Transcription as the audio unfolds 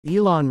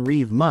Elon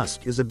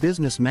Musk is a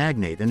business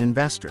magnate and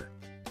investor.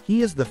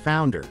 He is the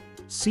founder,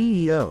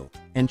 CEO,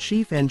 and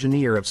chief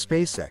engineer of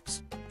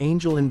SpaceX,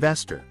 angel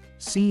investor,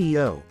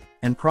 CEO,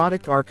 and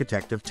product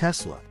architect of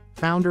Tesla,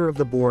 founder of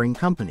the Boring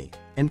Company,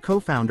 and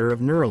co-founder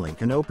of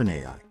Neuralink and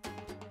OpenAI.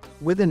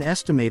 With an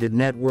estimated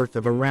net worth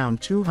of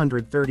around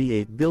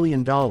 $238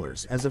 billion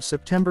as of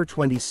September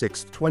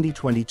 26,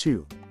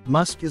 2022,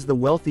 Musk is the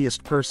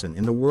wealthiest person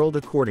in the world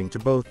according to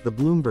both the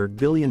Bloomberg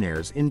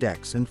Billionaires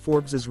Index and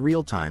Forbes'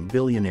 real-time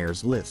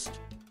billionaires list.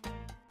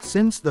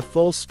 Since the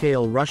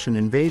full-scale Russian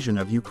invasion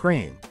of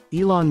Ukraine,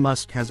 Elon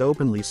Musk has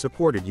openly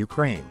supported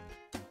Ukraine,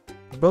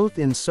 both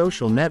in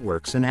social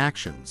networks and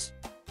actions.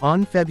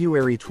 On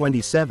February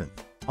 27,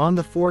 on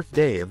the fourth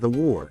day of the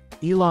war,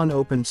 Elon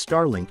opened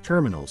Starlink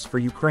terminals for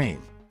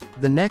Ukraine.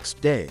 The next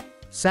day,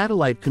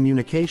 satellite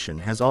communication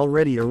has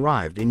already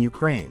arrived in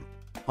Ukraine.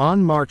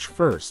 On March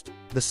 1st,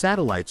 the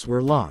satellites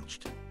were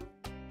launched.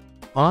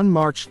 On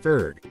March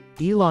 3rd,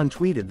 Elon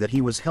tweeted that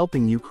he was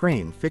helping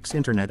Ukraine fix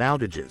internet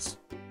outages.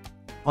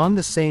 On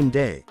the same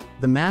day,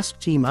 the Musk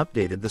team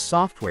updated the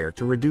software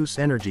to reduce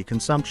energy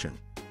consumption.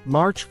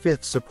 March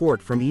 5th,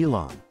 support from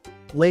Elon.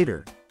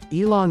 Later,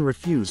 Elon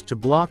refused to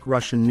block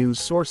Russian news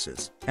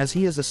sources, as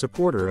he is a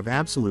supporter of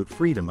absolute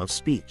freedom of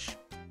speech.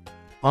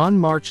 On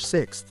March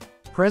 6th,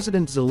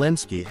 President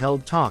Zelensky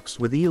held talks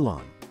with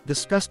Elon,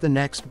 discussed the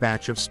next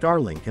batch of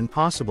Starlink and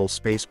possible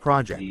space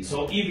projects.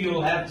 So if you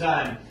have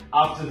time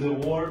after the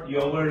war,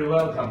 you're very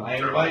welcome. I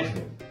invite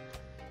you.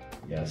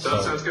 Yeah,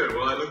 sounds good.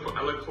 Well,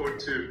 I look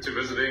forward to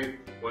visiting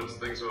once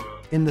things are...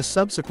 In the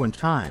subsequent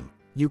time,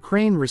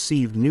 Ukraine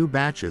received new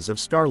batches of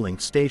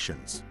Starlink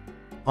stations.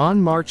 On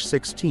March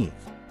 16th,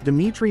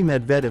 Dmitry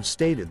Medvedev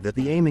stated that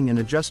the aiming and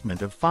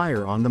adjustment of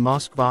fire on the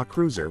Moskva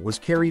cruiser was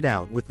carried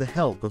out with the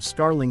help of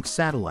Starlink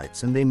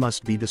satellites and they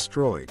must be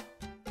destroyed.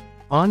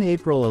 On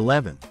April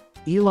 11,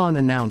 Elon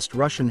announced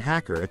Russian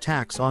hacker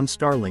attacks on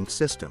Starlink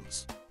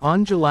systems.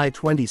 On July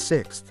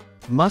 26,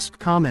 Musk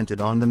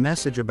commented on the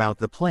message about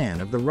the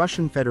plan of the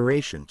Russian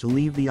Federation to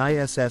leave the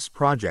ISS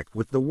project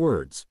with the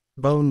words,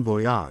 "Bon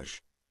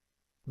voyage."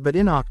 But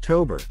in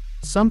October,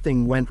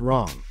 something went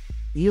wrong.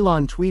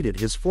 Elon tweeted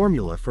his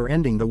formula for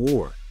ending the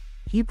war.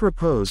 He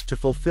proposed to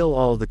fulfill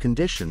all the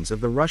conditions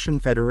of the Russian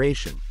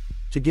Federation,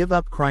 to give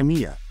up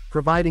Crimea,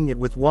 providing it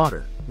with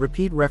water,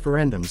 repeat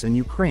referendums, and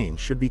Ukraine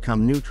should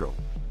become neutral.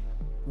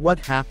 What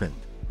happened?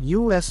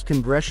 U.S.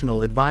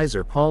 Congressional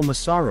advisor Paul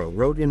Massaro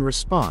wrote in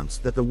response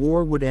that the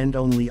war would end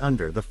only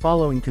under the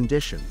following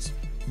conditions: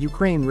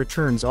 Ukraine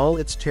returns all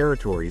its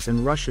territories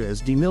and Russia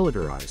is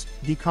demilitarized,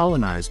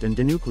 decolonized and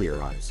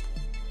denuclearized.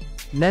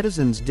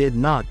 Netizens did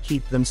not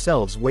keep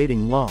themselves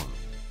waiting long.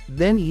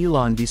 Then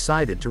Elon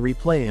decided to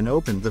replay and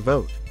opened the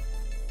vote.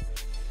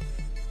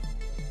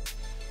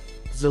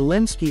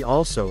 Zelensky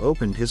also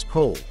opened his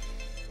poll.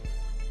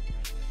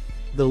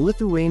 The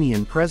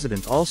Lithuanian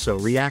president also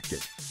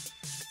reacted.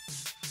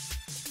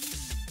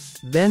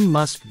 Then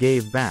Musk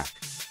gave back.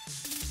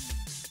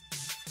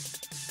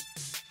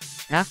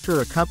 After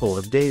a couple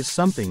of days,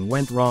 something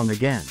went wrong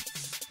again.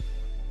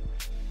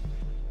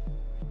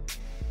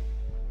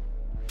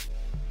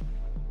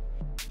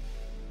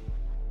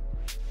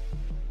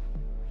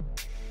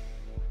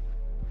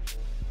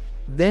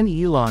 Then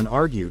Elon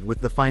argued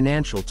with the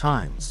Financial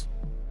Times.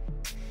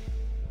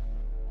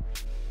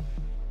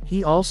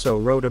 He also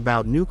wrote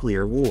about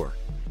nuclear war.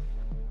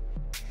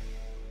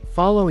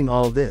 Following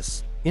all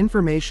this,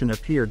 information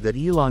appeared that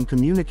Elon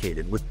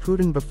communicated with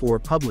Putin before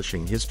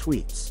publishing his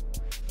tweets.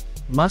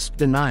 Musk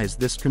denies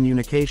this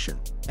communication.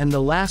 And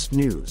the last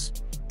news,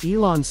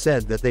 Elon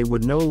said that they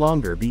would no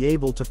longer be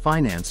able to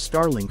finance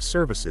Starlink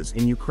services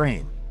in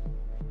Ukraine.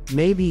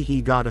 Maybe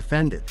he got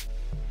offended.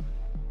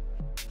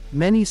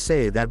 Many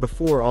say that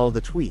before all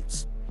the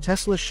tweets,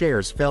 Tesla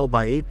shares fell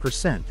by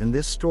 8%, and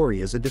this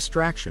story is a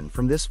distraction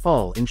from this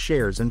fall in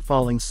shares and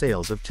falling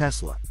sales of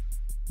Tesla.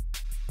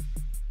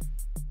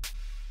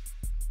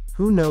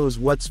 Who knows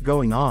what's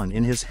going on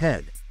in his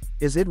head?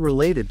 Is it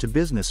related to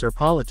business or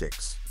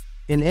politics?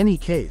 In any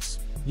case,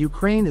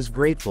 Ukraine is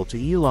grateful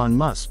to Elon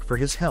Musk for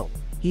his help.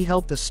 He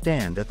helped us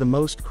stand at the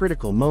most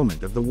critical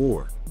moment of the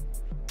war.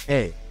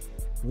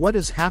 What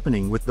is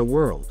happening with the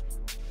world?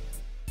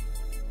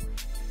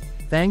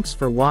 Thanks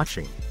for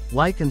watching.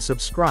 Like and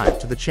subscribe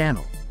to the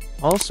channel.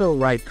 Also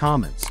write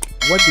comments.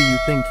 What do you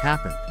think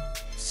happened?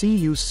 See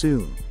you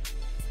soon.